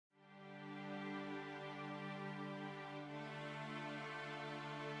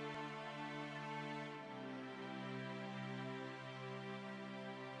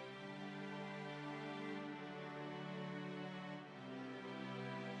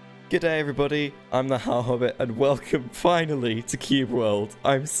G'day everybody, I'm the Hobbit and welcome finally to Cube World.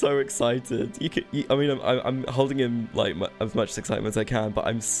 I'm so excited. I'm holding in like as much excitement as I can, but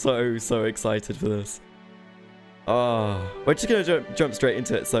I'm so excited for this. We're just gonna jump straight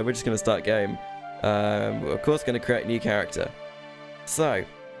into it. So we're just gonna start game. We're of course gonna create a new character. So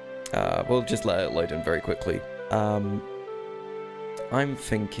we'll just let it load in very quickly. I'm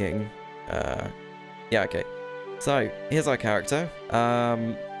thinking, yeah, okay. So here's our character.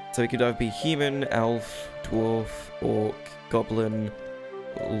 So he could either be human, elf, dwarf, orc, goblin,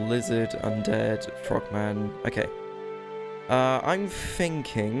 lizard, undead, frogman. Okay. I'm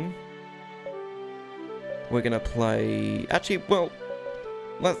thinking we're gonna play. Actually, well,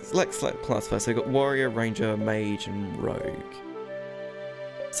 let's select class first. So we've got warrior, ranger, mage, and rogue.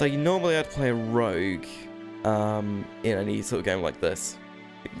 So normally I'd play a rogue in any sort of game like this.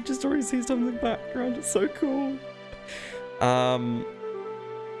 You just already see stuff in the background. It's so cool.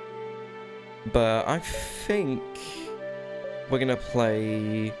 But I think we're gonna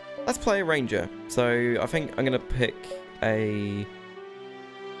play. Let's play a ranger. So I think I'm gonna pick a.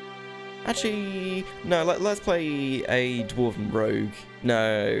 Actually, no. Let's play a dwarven rogue.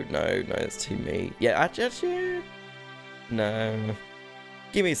 No, that's too me. Yeah, actually, no.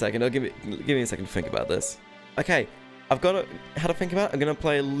 Give me a second. Give me a second to think about this. Okay, I've got how to think about it. I'm gonna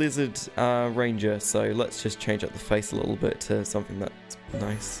play a lizard ranger. So let's just change up the face a little bit to something that's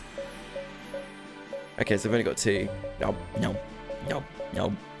nice. Okay, so we've only got two. No.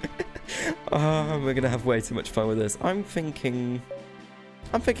 We're gonna have way too much fun with this. I'm thinking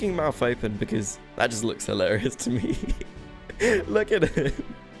mouth open because that just looks hilarious to me. Look at it.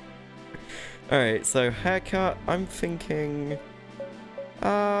 Alright, so haircut, I'm thinking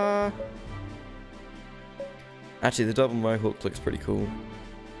actually the double mohawk looks pretty cool.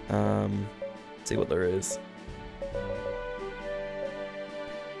 See what there is.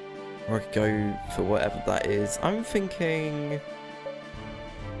 Or I could go for whatever that is. I'm thinking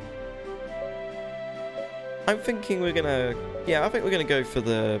we're gonna. Yeah, I think we're gonna go for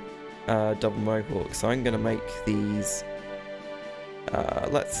the double mohawk. So I'm gonna make these.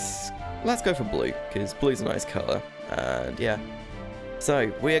 Let's go for blue because blue's a nice color. And yeah,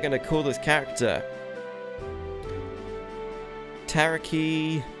 so we are gonna call this character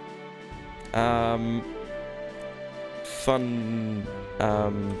Taraki Thunderclaw.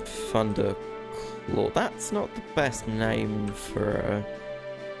 That's not the best name for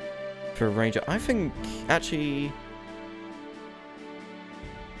a ranger. I think actually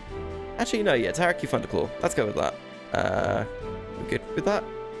no, yeah, Taraki Fastclaw. Let's go with that. We're good with that?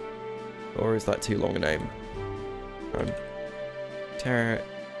 Or is that too long a name? Taraki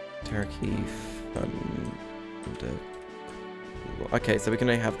Fastclaw. Okay, so we can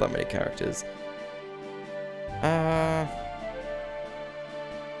only have that many characters.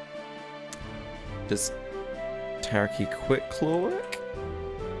 Does Taraki Quickclaw work?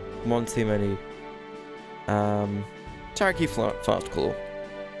 One too many. Taraki Fastclaw.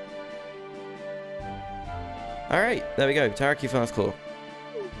 Alright, there we go. Taraki Fastclaw.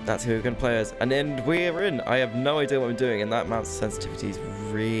 That's who we're going to play as. And then we're in. I have no idea what I'm doing, and that mouse sensitivity is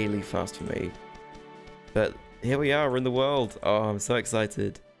really fast for me. But here we are, we're in the world. Oh, I'm so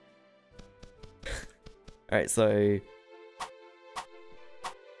excited. Alright, so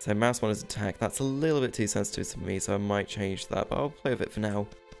mouse 1 is attack. That's a little bit too sensitive to me, so I might change that, but I'll play with it for now.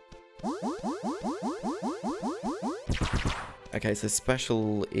 Okay, so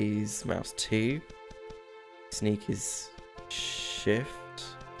special is mouse 2. Sneak is shift.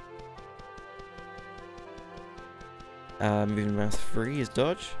 Moving mouse 3 is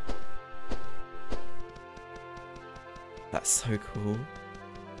dodge. That's so cool.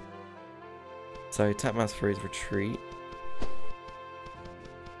 So tap mouse 3 is retreat.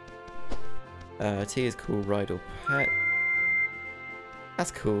 T is cool, ride or pet.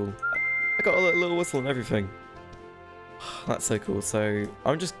 That's cool. I got a little whistle and everything. That's so cool. So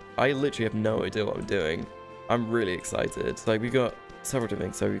I literally have no idea what I'm doing. I'm really excited. So we've got several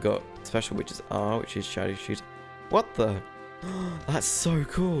different things. So we've got special, which is R, which is shadow shoot. What the? That's so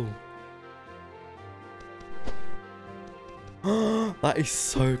cool. That is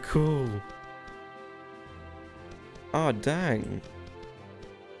so cool. Oh, dang.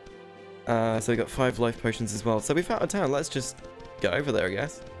 So we got 5 life potions as well. So we've out of town. Let's just go over there, I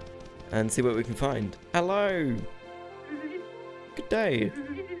guess, and see what we can find. Hello. Good day.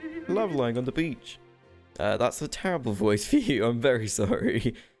 Love lying on the beach. That's a terrible voice for you. I'm very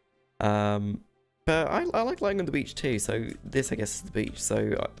sorry. But I like lying on the beach too. So this, I guess, is the beach.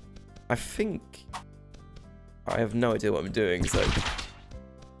 So I think I have no idea what I'm doing. So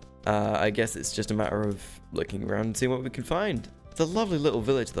I guess it's just a matter of looking around and seeing what we can find. It's a lovely little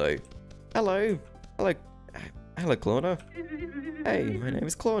village, though. Hello. Hello. Hello, Clawna. Hey, my name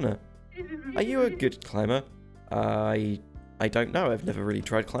is Clawna. Are you a good climber? I don't know. I've never really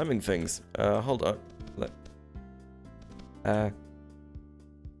tried climbing things. Hold on.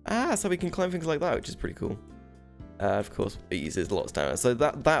 So we can climb things like that, which is pretty cool. Of course, it uses a lot of stamina. So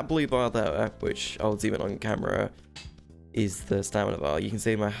that blue bar there, which I'll zoom in on camera, is the stamina bar. You can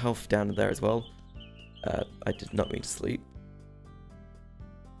see my health down there as well. I did not mean to sleep.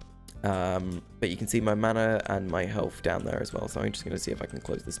 But you can see my mana and my health down there as well. So I'm just going to see if I can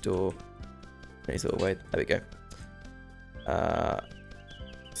close this door any sort of way. There we go.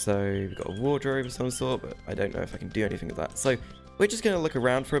 So we've got a wardrobe of some sort, but I don't know if I can do anything with that. So we're just going to look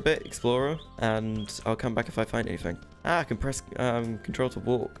around for a bit, Explorer, and I'll come back if I find anything. I can press control to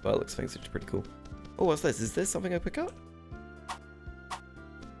walk. Well, it looks things which are pretty cool. Oh, what's this? Is this something I pick up?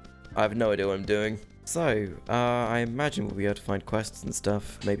 I have no idea what I'm doing. So, I imagine we'll be able to find quests and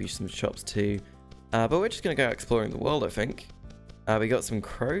stuff, maybe some shops too. But we're just going to go out exploring the world, I think. We got some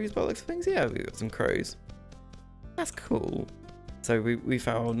crows by the looks of things. Yeah, we got some crows. That's cool. So we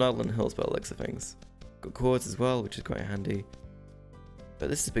found Nodland Hills by the looks of things. Got cords as well, which is quite handy. But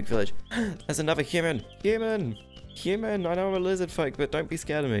this is a big village. There's another human! Human! Human! I know I'm a lizard folk, but don't be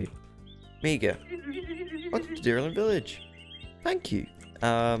scared of me. Meager. Welcome to Deerland Village. Thank you.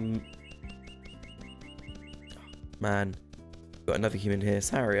 Man. Got another human here.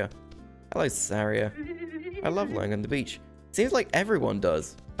 Saria. Hello, Saria. I love lying on the beach. Seems like everyone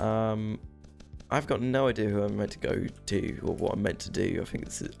does. I've got no idea who I'm meant to go to or what I'm meant to do. I think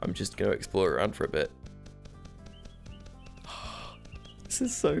I'm just going to explore around for a bit. This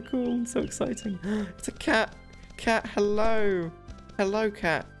is so cool and so exciting. It's a cat. Cat, hello. Hello,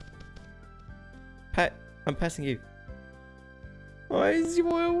 cat. Pet, I'm petting you. Oh,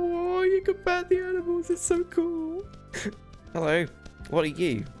 you can pet the animals. It's so cool. Hello. What are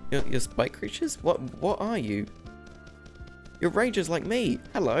you? You're spike creatures? What are you? You're rangers like me.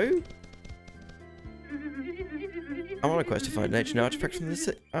 Hello. I'm on a quest to find an ancient artifact from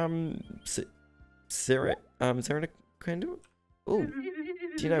the Serenic. Oh,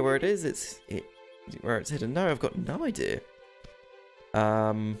 do you know where it is? Where it's hidden? No, I've got no idea.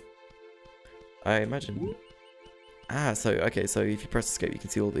 I imagine. So if you press escape, you can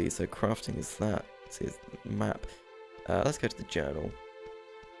see all these. So crafting is that. See the map. Let's go to the journal.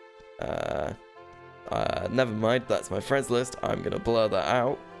 Never mind. That's my friends list. I'm gonna blur that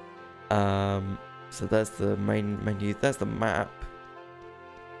out. So there's the main menu. There's the map.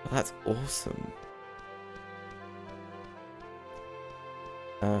 Oh, that's awesome.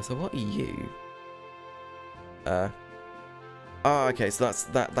 So what are you? Oh, okay, so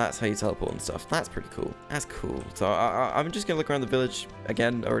that's how you teleport and stuff. That's pretty cool. That's cool. So I'm just gonna look around the village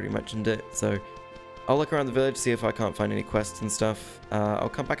again. I already mentioned it. So I'll look around the village, see if I can't find any quests and stuff. I'll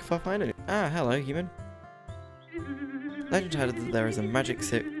come back if I find any. Hello, human. Legend had it that there is a magic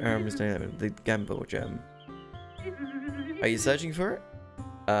the Gamble gem. Are you searching for it?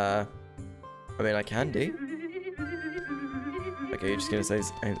 I mean, I can do. Okay, you're just gonna say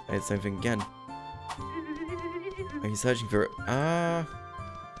the same thing again. Are you searching for it?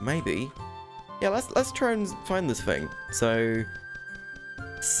 Maybe. Yeah, let's try and find this thing. So,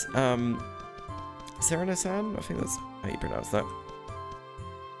 Serena-san? I think that's how you pronounce that.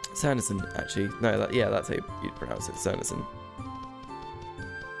 Sanderson, actually. No, that's how you pronounce it, Sanderson.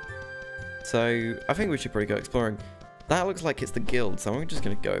 So, I think we should probably go exploring. That looks like it's the guild, so I'm just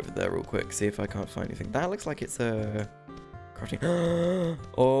going to go over there real quick, see if I can't find anything. That looks like it's a... crafting.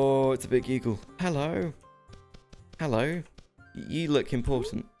 Oh, it's a big eagle. Hello. Hello. You look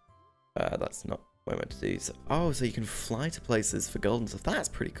important. That's not what I meant to do. So, so you can fly to places for gold and stuff. That's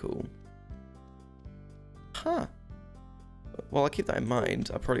pretty cool. Huh. Well, I'll keep that in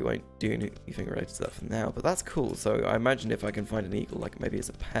mind. I probably won't do anything related to that for now, but that's cool. So I imagine if I can find an eagle, like maybe as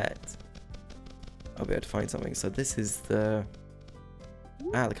a pet, I'll be able to find something. So this is the...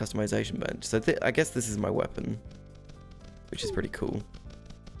 the customization bench. So I guess this is my weapon, which is pretty cool.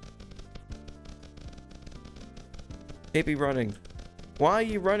 He'd be running. Why are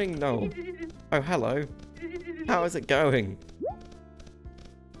you running, Noel? Oh, hello. How is it going?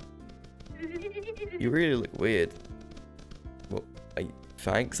 You really look weird. Well,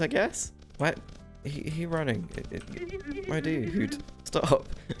 thanks, I guess? What? He running. My dude, stop.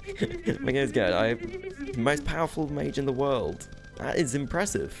 My game's good. I'm the most powerful mage in the world. That is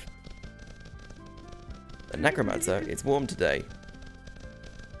impressive. A necromancer, it's warm today.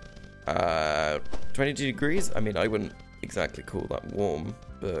 22 degrees? I mean, I wouldn't exactly call that warm,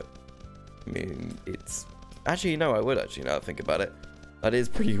 but I mean, it's... Actually, no, I would actually, now that I think about it. That is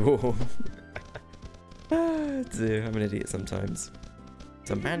pretty warm. Ah, dear, I'm an idiot sometimes.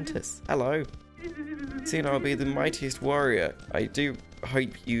 It's a mantis. Hello. Soon I'll be the mightiest warrior. I do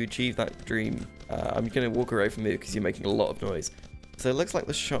hope you achieve that dream. I'm going to walk away from you because you're making a lot of noise. So it looks like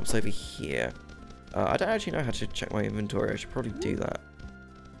the shop's over here. I don't actually know how to check my inventory. I should probably do that.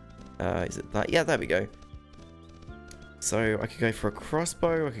 Is it that? Yeah, there we go. So I could go for a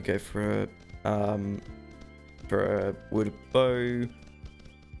crossbow. I could go for a wood bow.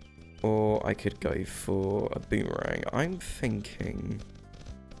 Or I could go for a boomerang. I'm thinking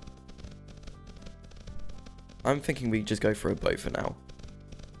we just go for a bow for now.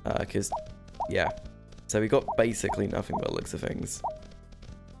 Because, yeah. So we got basically nothing by the looks of things.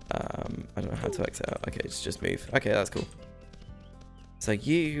 I don't know how to exit out. Okay, just move. Okay, that's cool. So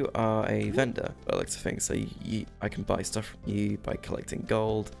you are a vendor by the looks of things. So I can buy stuff from you by collecting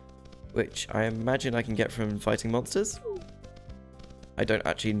gold, which I imagine I can get from fighting monsters. I don't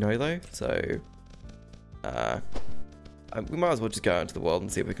actually know though, so we might as well just go out into the world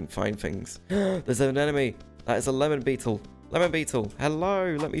and see if we can find things. There's an enemy. That is a lemon beetle. Lemon beetle,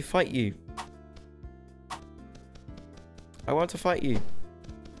 hello, let me fight you. I want to fight you.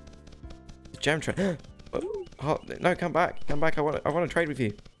 Gem trade. Oh, no, come back. Come back. I want to trade with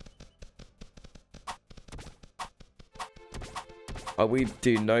you. Oh, we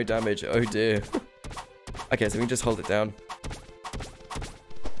do no damage. Oh dear. Okay, so we can just hold it down.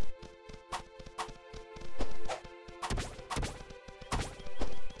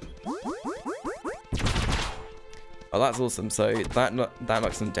 Oh, that's awesome. So that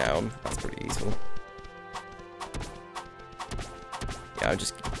knocks them down. That's pretty useful. Yeah,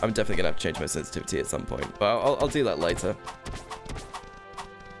 I'm definitely gonna have to change my sensitivity at some point, but I'll do that later.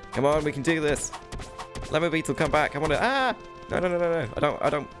 Come on, we can do this. Lemon beetle, come back. I want to. Ah! No. I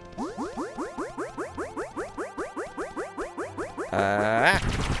don't. Ah!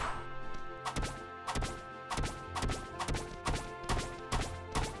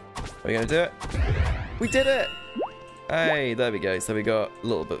 Are we gonna do it? We did it! Hey, there we go. So we got a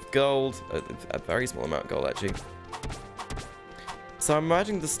little bit of gold, a very small amount of gold actually. So I'm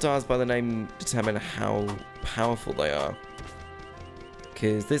imagining the stars by the name determine how powerful they are.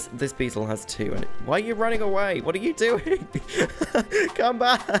 Because this beetle has 2 and why are you running away? What are you doing? Come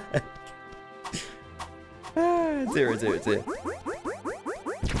back! Ah, dear.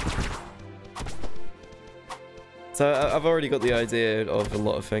 So I've already got the idea of a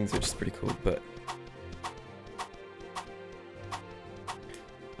lot of things, which is pretty cool, but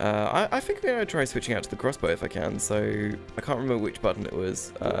I think I'm going to try switching out to the crossbow if I can, so I can't remember which button it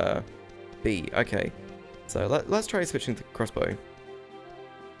was. B, okay. So let's try switching to the crossbow.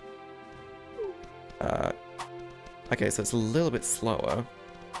 Okay, so it's a little bit slower.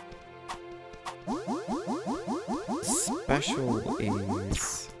 Special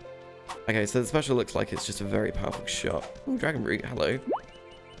is... Okay, so the special looks like it's just a very powerful shot. Ooh, Dragon Root, hello.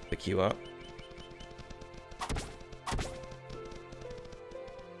 Pick you up.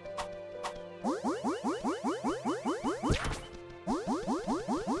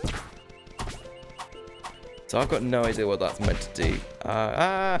 So I've got no idea what that's meant to do. No,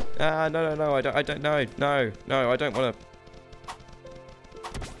 I don't know. No, I don't want to.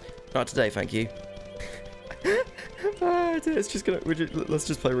 Not today, thank you. It's just gonna. Let's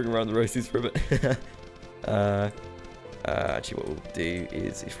just play Ring Around the Roses for a bit. Actually, what we'll do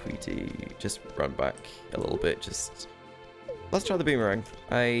is if we do just run back a little bit, let's try the boomerang.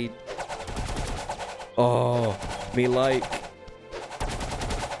 Oh, me like.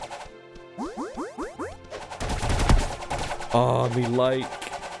 Oh, me like.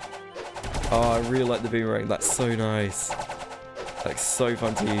 Oh, I really like the boomerang. That's so nice. Like, so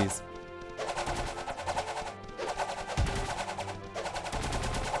fun to use.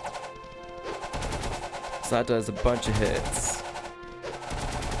 So that does a bunch of hits.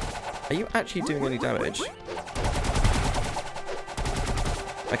 Are you actually doing any damage?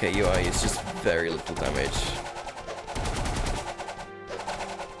 Okay, you are. It's just very little damage.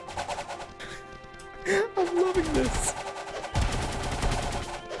 I'm loving this.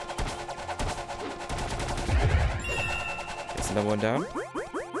 Another one down.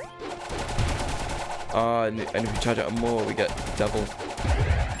 Oh, and if we charge out more, we get double.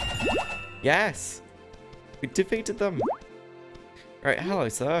 Yes! We defeated them! Right, hello,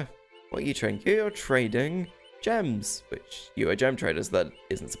 sir. What are you trading? You're trading gems, which you are gem traders, that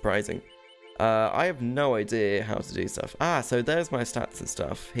isn't surprising. I have no idea how to do stuff. Ah, so there's my stats and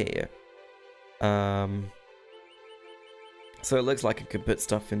stuff here. So it looks like I could put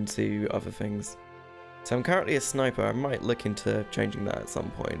stuff into other things. So I'm currently a sniper. I might look into changing that at some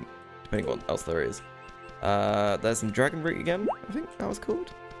point, depending on what else there is. There's some Dragon Root again, I think that was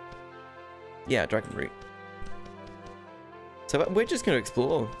called. Yeah, Dragon Root. So we're just going to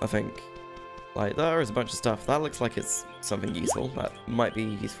explore, I think. Like, there is a bunch of stuff. That looks like it's something useful. That might be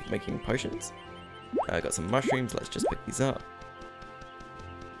useful for making potions. I got some mushrooms. Let's just pick these up.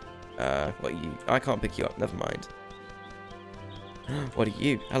 What are you? I can't pick you up. Never mind. What are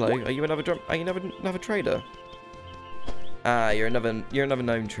you? Hello. Are you another trader? You're another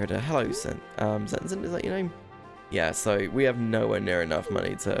gnome trader. Hello, Zenzen, is that your name? Yeah. So we have nowhere near enough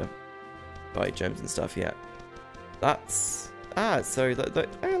money to buy gems and stuff yet. That's so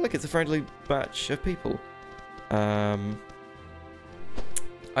oh, look, it's a friendly batch of people. I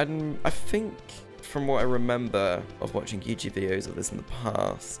think from what I remember of watching YouTube videos of this in the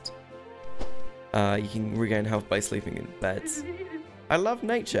past, you can regain health by sleeping in beds. I love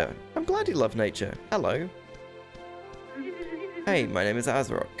nature. I'm glad you love nature. Hello. Hey, my name is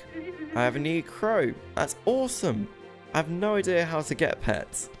Azrock. I have a new crow. That's awesome. I have no idea how to get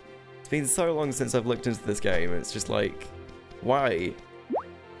pets. It's been so long since I've looked into this game. It's just like, why?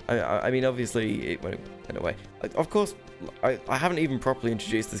 I mean, obviously, it went away. Of course, I haven't even properly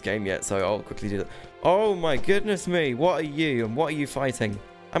introduced this game yet, so I'll quickly do that. Oh my goodness me, what are you and what are you fighting?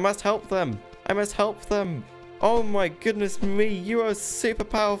 I must help them. I must help them. Oh my goodness me, you are super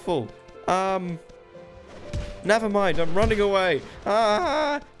powerful. Never mind, I'm running away.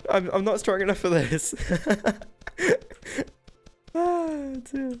 I'm not strong enough for this.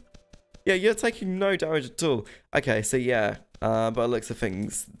 Dear. Yeah, you're taking no damage at all. Okay, so yeah, by the looks of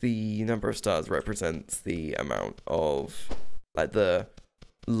things, the number of stars represents the amount of, like, the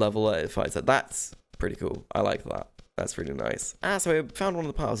level that it fights at. That's pretty cool. I like that. That's really nice. So I found one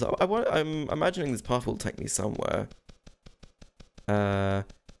of the paths. I'm imagining this path will take me somewhere.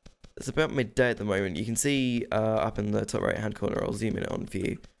 It's about midday at the moment. You can see up in the top right-hand corner, I'll zoom in on for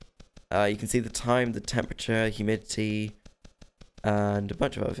you. You can see the time, the temperature, humidity, and a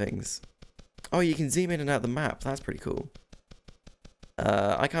bunch of other things. Oh, you can zoom in and out the map. That's pretty cool.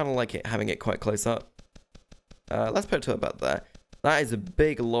 I kind of like it, having it quite close up. Let's put it to about there. That is a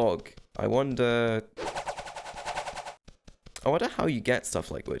big log. I wonder how you get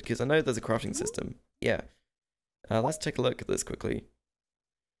stuff like wood, because I know there's a crafting system. Yeah. Let's take a look at this quickly.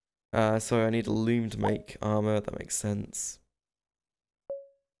 So I need a loom to make armor. That makes sense.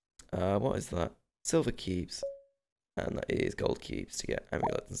 What is that? Silver cubes. And that is gold cubes to get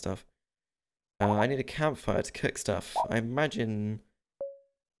amulets and stuff. I need a campfire to cook stuff. I imagine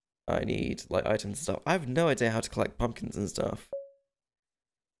I need, like, items and stuff. I have no idea how to collect pumpkins and stuff.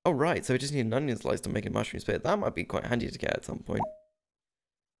 Oh, right, so we just need an onion slice to make a mushroom spear. That might be quite handy to get at some point.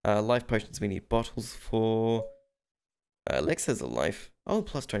 Life potions we need bottles for. Elixirs of life. Oh,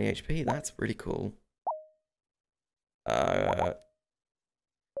 plus 20 HP. That's really cool.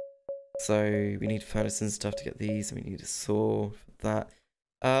 So we need furnace and stuff to get these. And we need a saw for that.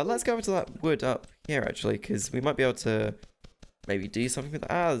 Let's go over to that wood up here, actually, because we might be able to maybe do something with that.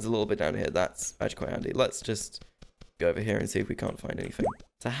 There's a little bit down here. That's actually quite handy. Let's just go over here and see if we can't find anything.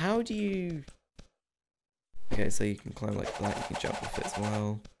 So how do you... Okay, so you can climb like that. You can jump off it as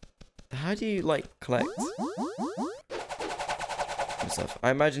well. How do you, like, collect stuff?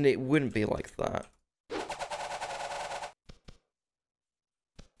 I imagine it wouldn't be like that.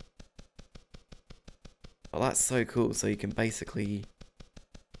 Oh, that's so cool. So you can basically...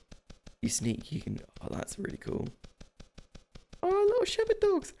 You sneak, you can... Oh, that's really cool. Oh, little shepherd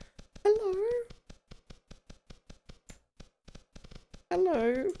dogs. Hello.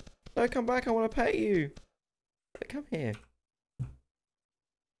 Hello. No, come back. I want to pet you. Come here.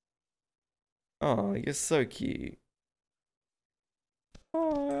 Oh, you're so cute.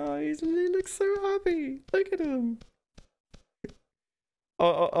 Oh, he looks so happy. Look at him.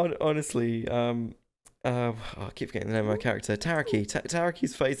 Honestly, I keep forgetting the name of my character. Taraki.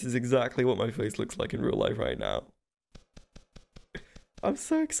 Taraki's face is exactly what my face looks like in real life right now. I'm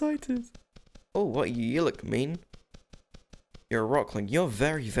so excited. Oh, what are you? You look mean. You're a rockling. You're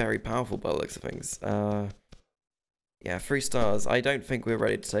very, very powerful by the looks of things. Yeah, 3 stars. I don't think we're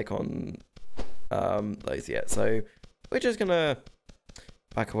ready to take on those yet. So we're just gonna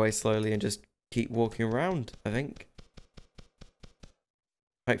back away slowly and just keep walking around, I think.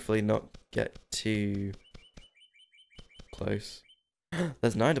 Hopefully not get too close.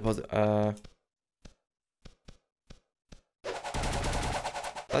 There's an iron deposit.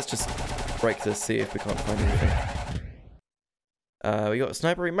 Let's just break this, see if we can't find anything. We got a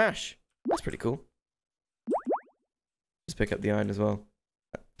snipery mash. That's pretty cool. Just pick up the iron as well.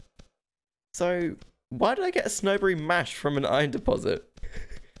 So, why did I get a snipery mash from an iron deposit?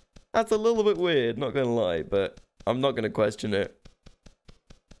 That's a little bit weird, not gonna lie, but I'm not gonna question it.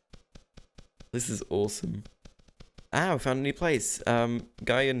 This is awesome. Ah, we found a new place.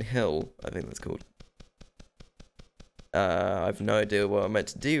 Guyan Hill, I think that's called. I've no idea what I'm meant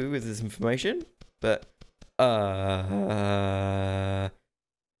to do with this information, but that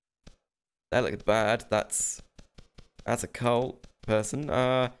looks bad. That's a cult person.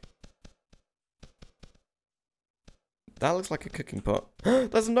 That looks like a cooking pot.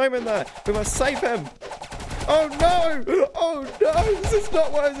 There's a gnome in there. We must save him. Oh no! Oh no! This is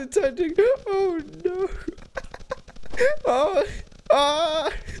not what I was intending. Oh no! Oh!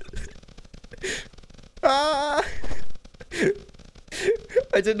 Ah! Ah!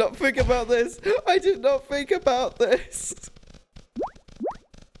 I did not think about this. I did not think about this.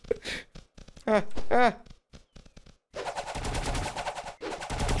 Ah! Ah!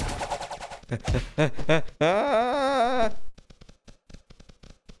 Ah!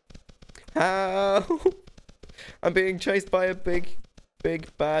 Help! I'm being chased by a big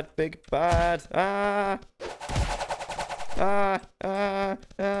bad. Ah! Ah! Ah!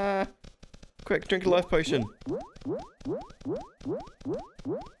 Ah! Quick, drink a life potion.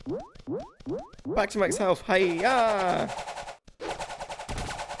 Back to max health. Hey! Ah!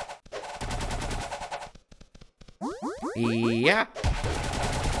 Yeah!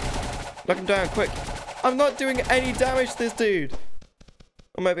 Knock him down, quick. I'm not doing any damage to this dude.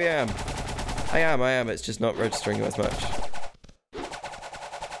 Or maybe I am. I am. It's just not registering as much.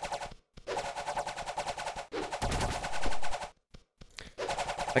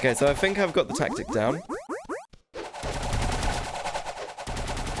 Okay, so I think I've got the tactic down.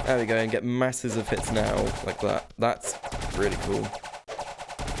 There we go, and get masses of hits now, like that. That's really cool.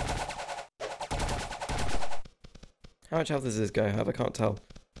 How much health does this guy have? I can't tell.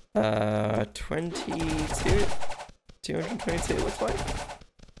 22? 222 it looks like.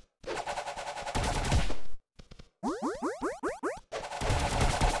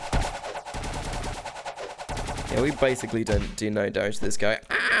 Yeah, we basically don't do no damage to this guy.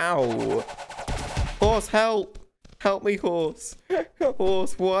 Ow! Horse, help! Help me, horse!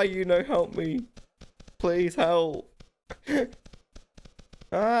 Horse, why you no help me? Please help!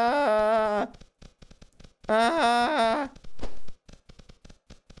 Ah! Ah!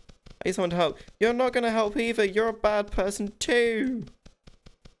 I need someone to help. You're not gonna help either. You're a bad person too.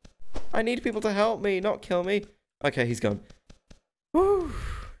 I need people to help me, not kill me. Okay, he's gone. Woo!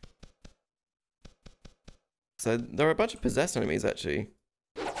 So there are a bunch of possessed enemies actually.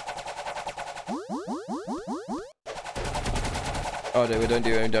 Oh no, we don't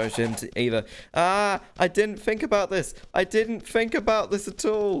do own damage to him either. Ah! I didn't think about this. I didn't think about this at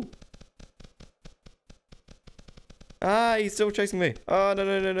all. Ah, he's still chasing me. Oh, no.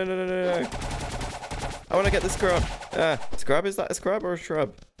 I want to get the scrub. Scrub? Is that a scrub or a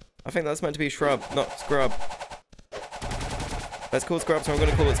shrub? I think that's meant to be shrub, not scrub. Let's call scrub, so I'm going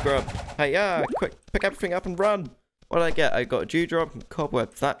to call it scrub. Hey, yeah, quick, pick everything up and run. What did I get? I got a dewdrop and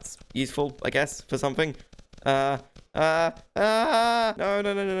cobwebs. That's useful, I guess, for something. No.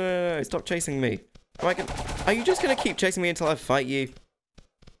 Stop chasing me. Are you just going to keep chasing me until I fight you?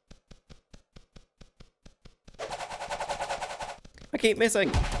 I keep missing.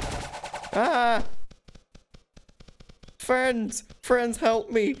 Ah! Friends! Friends,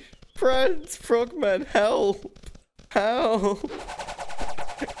 help me! Friends! Frogmen, help! Help!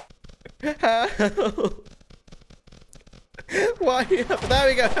 Help! Why? There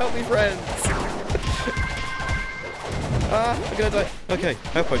we go, help me, friends! Ah, I'm gonna die. Okay,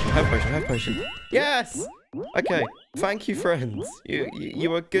 health potion. Yes! Okay, thank you, friends.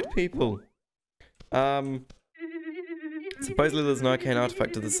 You are good people. Supposedly there's an arcane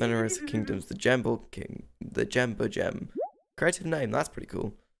artifact of the Cineris Kingdoms, the Gemble Gem. Creative name, that's pretty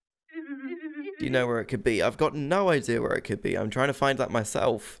cool. Do you know where it could be? I've got no idea where it could be. I'm trying to find that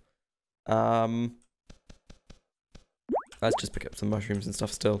myself. Let's just pick up some mushrooms and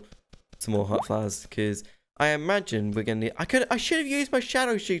stuff still. Some more hot flowers, because I imagine we're gonna need... I should have used my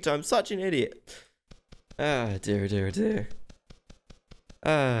shadow shooter. I'm such an idiot. Ah, dear.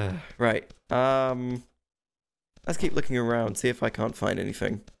 Right. Let's keep looking around, see if I can't find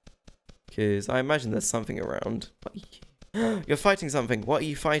anything. Because I imagine there's something around. You're fighting something. What are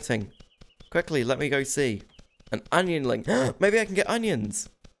you fighting? Quickly, let me go see. An onionling. Maybe I can get onions.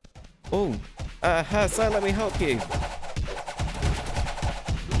 Oh. Sir, let me help you.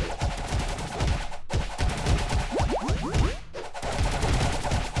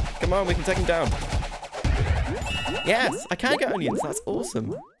 Come on, we can take him down. Yes, I can get onions. That's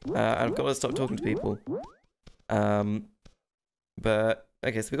awesome. I've got to stop talking to people. But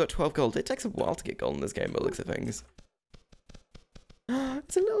okay, so we got 12 gold. It takes a while to get gold in this game by the looks of things.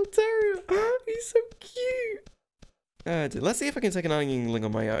 It's a little terrier. He's so cute. Let's see if I can take an onionling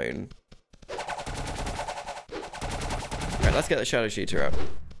on my own. Right, let's get the shadow shooter out.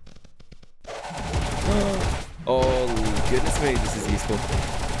 Oh, goodness me, this is useful.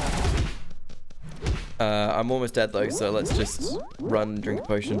 I'm almost dead though, so let's just run and drink a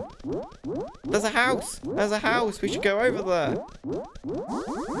potion. There's a house! There's a house! We should go over there!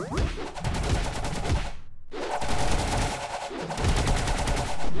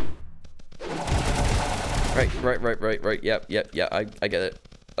 Right. Yep, I get it.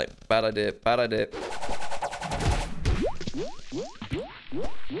 Like, bad idea.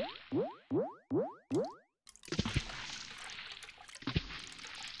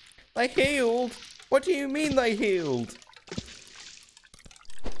 They healed! What do you mean they healed?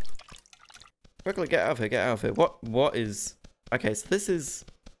 Quickly, get out of here. What is... Okay, so this is...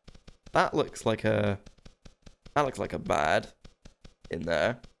 That looks like a bad in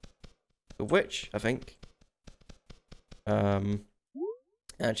there. The witch, I think.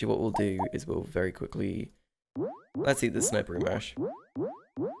 Actually, what we'll do is we'll very quickly... Let's eat the sniper mash.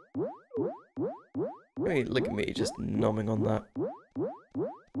 Hey, look at me, just nomming on that.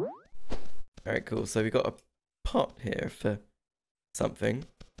 Alright, cool. So we got a pot here for something.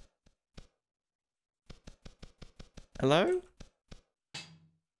 Hello?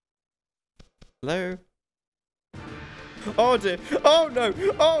 Hello? Oh dear! Oh no!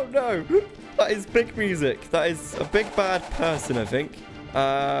 Oh no! That is big music. That is a big bad person, I think.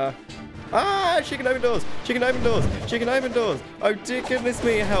 She can open doors! She can open doors! She can open doors! Oh dear goodness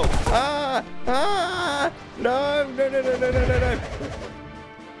me, help! No!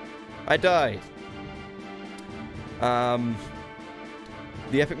 I died.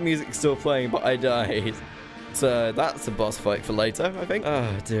 The epic music's still playing, but I died. So that's a boss fight for later, I think.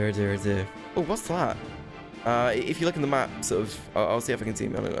 Oh dear. Oh, what's that? If you look in the map, sort of, I'll see if I can see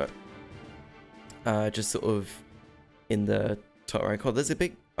me on it. Just sort of in the top right corner. There's a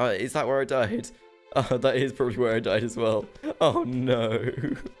big. Is that where I died? Oh, that is probably where I died as well. Oh no.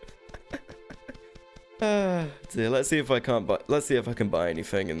 Dear, let's see if I can buy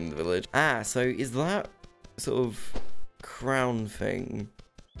anything in the village. So is that sort of crown thing?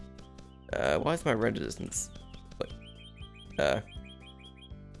 Why is my render distance like are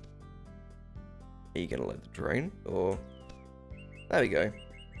you gonna let the drain or there we go.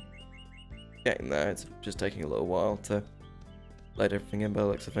 Getting there, it's just taking a little while to load everything in by the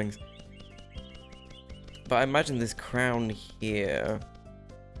looks of things. But I imagine this crown here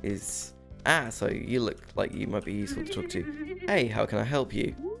is so you look like you might be useful to talk to. Hey, how can I help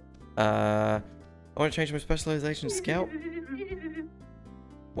you? I want to change my specialization to scout.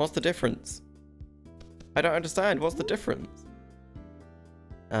 What's the difference? I don't understand. What's the difference?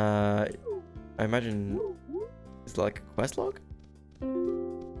 I imagine it's like a quest log?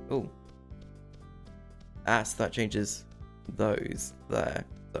 Oh. So that changes those there.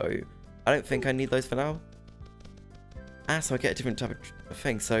 So I don't think I need those for now. So I get a different type of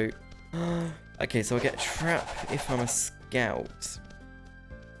thing. So okay, so I get a trap if I'm a scout.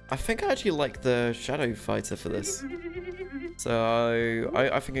 I think I actually like the shadow fighter for this. So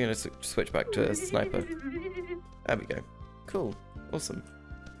I think I'm gonna switch back to a sniper. There we go. Cool. Awesome.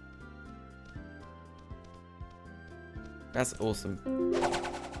 That's awesome.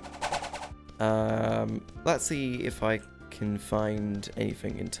 Let's see if I can find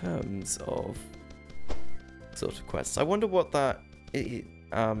anything in terms of sort of quests. I wonder what that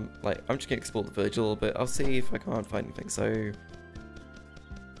like, I'm just gonna explore the village a little bit. I'll see if I can't find anything. So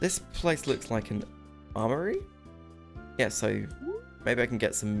this place looks like an armory. Yeah, so maybe I can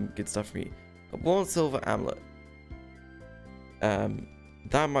get some good stuff from you. A worn silver amulet.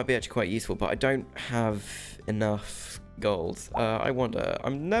 That might be actually quite useful, but I don't have enough gold. I wonder. I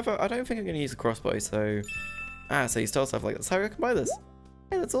don't think I'm gonna use a crossbow. So so you start stuff like that. So I can buy this.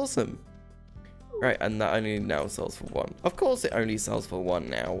 Hey, that's awesome. Right, and that only now sells for 1. Of course it only sells for 1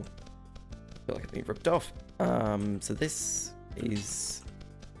 now. I feel like I've been ripped off. So this is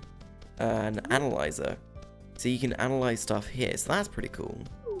an analyzer. So you can analyze stuff here. So that's pretty cool.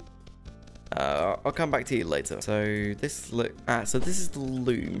 I'll come back to you later. So this so this is the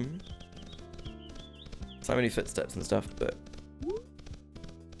loom. So many footsteps and stuff, but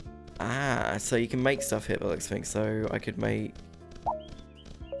so you can make stuff here by the looks of things. So I could make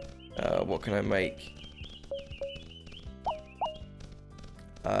what can I make?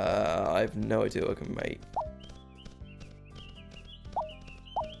 I have no idea what I can make.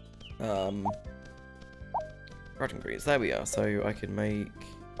 Rotten greens, there we are. So I can make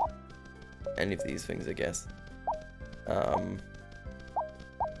any of these things, I guess. So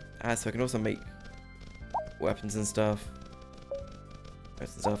I can also make weapons and stuff.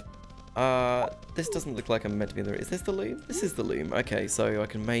 This doesn't look like I'm meant to be in there. Is this the loom? This is the loom. Okay, so I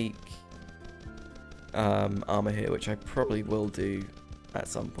can make armor here, which I probably will do at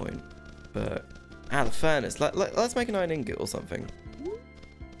some point. But Ah, the furnace. Let's make an iron ingot or something.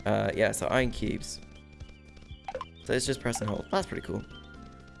 Yeah, so iron cubes. So it's just press and hold. That's pretty cool.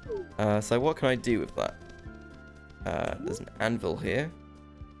 So what can I do with that? There's an anvil here,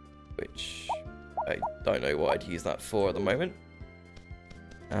 which I don't know what I'd use that for at the moment.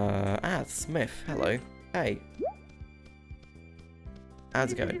 Smith. Hello. Hey.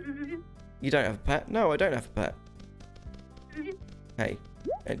 How's it going? You don't have a pet? No, I don't have a pet. Hey.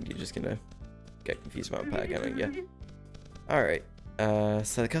 And you're just gonna get confused about a pet again, aren't you? Alright.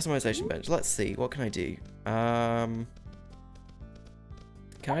 So the customization bench. Let's see. What can I do? Can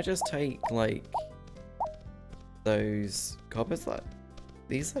I just take, like, those coppers?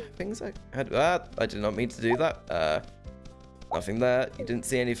 These are things I had. I did not mean to do that. Nothing there. You didn't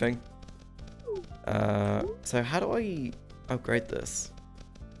see anything. So how do I upgrade this?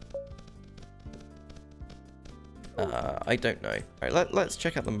 I don't know. Alright, let's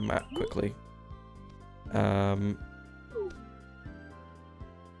check out the map quickly.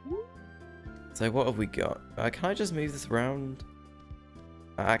 So what have we got? Can I just move this around?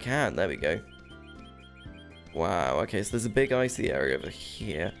 I can. There we go. Wow. Okay, so there's a big icy area over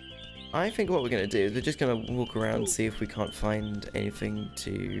here. I think what we're going to do is we're just going to walk around and see if we can't find anything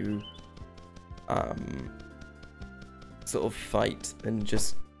to sort of fight and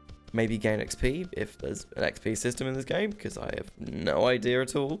just maybe gain XP if there's an XP system in this game, because I have no idea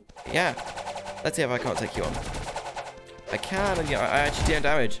at all. Yeah. Let's see if I can't take you on. I can, and yeah, I actually do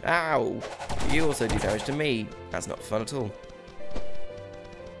damage. Ow! You also do damage to me. That's not fun at all.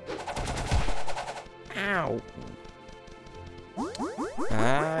 Ow!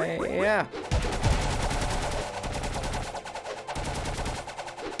 Yeah.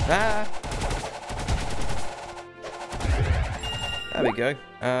 There we go.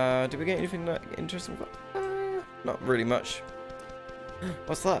 Did we get anything interesting? Not really much.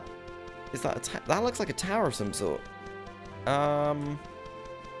 What's that? Is that that looks like a tower of some sort. Oh,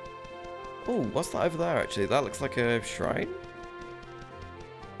 what's that over there actually? That looks like a shrine.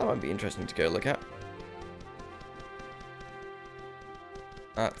 That might be interesting to go look at.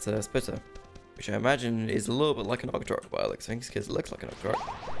 That's a spitter, which I imagine is a little bit like an Ogdrok by the looks of things, because it looks like an Ogdrok.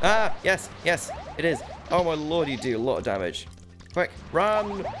 Ah, yes, it is. Oh my lord, you do a lot of damage. Quick,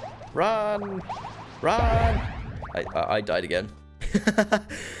 run, run, run! I died again.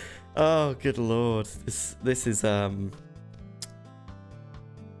 Oh, good lord, this is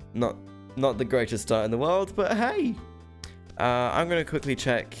not the greatest start in the world, but hey. I'm gonna quickly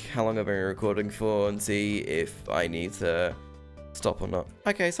check how long I've been recording for and see if I need to stop or not.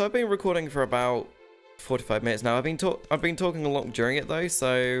 Okay, so I've been recording for about 45 minutes now. I've been talking a lot during it though,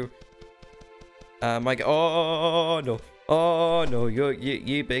 so oh no,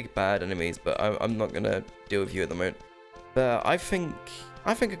 you big bad enemies, but I'm not gonna deal with you at the moment. But I think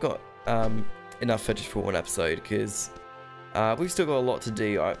I got enough footage for one episode, because we've still got a lot to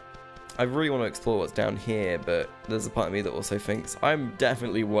do. I really want to explore what's down here, but there's a part of me that also thinks I'm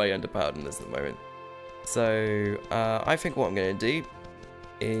definitely way underpowered in this at the moment. So I think what I'm going to do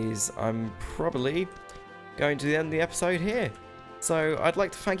is I'm probably going to end the episode here. So I'd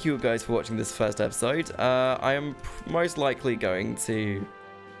like to thank you guys for watching this first episode. I am most likely going to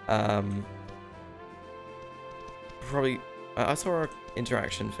probably I saw an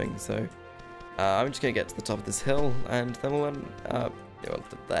interaction thing, so I'm just going to get to the top of this hill and then we'll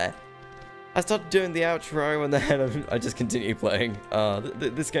there. I started doing the outro and then I just continue playing.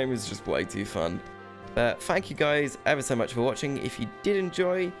 This game is just way too fun. But thank you guys ever so much for watching. If you did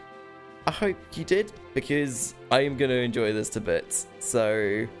enjoy, I hope you did, because I am going to enjoy this to bits.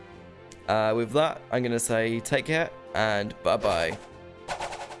 So with that, I'm going to say take care and bye-bye.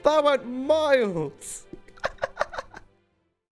 That went miles!